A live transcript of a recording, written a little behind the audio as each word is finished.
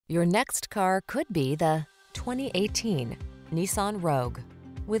Your next car could be the 2018 Nissan Rogue.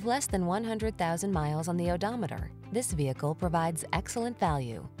 With less than 100,000 miles on the odometer, this vehicle provides excellent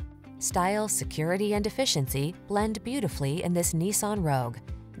value. Style, security, and efficiency blend beautifully in this Nissan Rogue,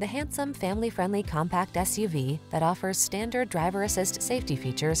 the handsome, family-friendly compact SUV that offers standard driver assist safety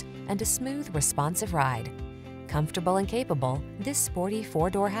features and a smooth, responsive ride. Comfortable and capable, this sporty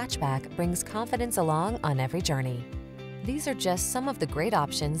four-door hatchback brings confidence along on every journey. These are just some of the great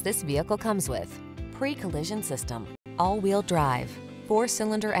options this vehicle comes with: pre-collision system, all-wheel drive,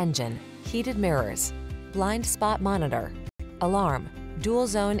 4-cylinder engine, heated mirrors, blind spot monitor, alarm, dual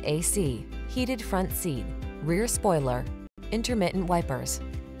zone AC, heated front seat, rear spoiler, intermittent wipers.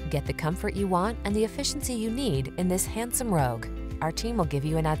 Get the comfort you want and the efficiency you need in this handsome Rogue. Our team will give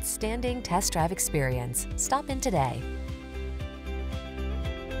you an outstanding test drive experience. Stop in today.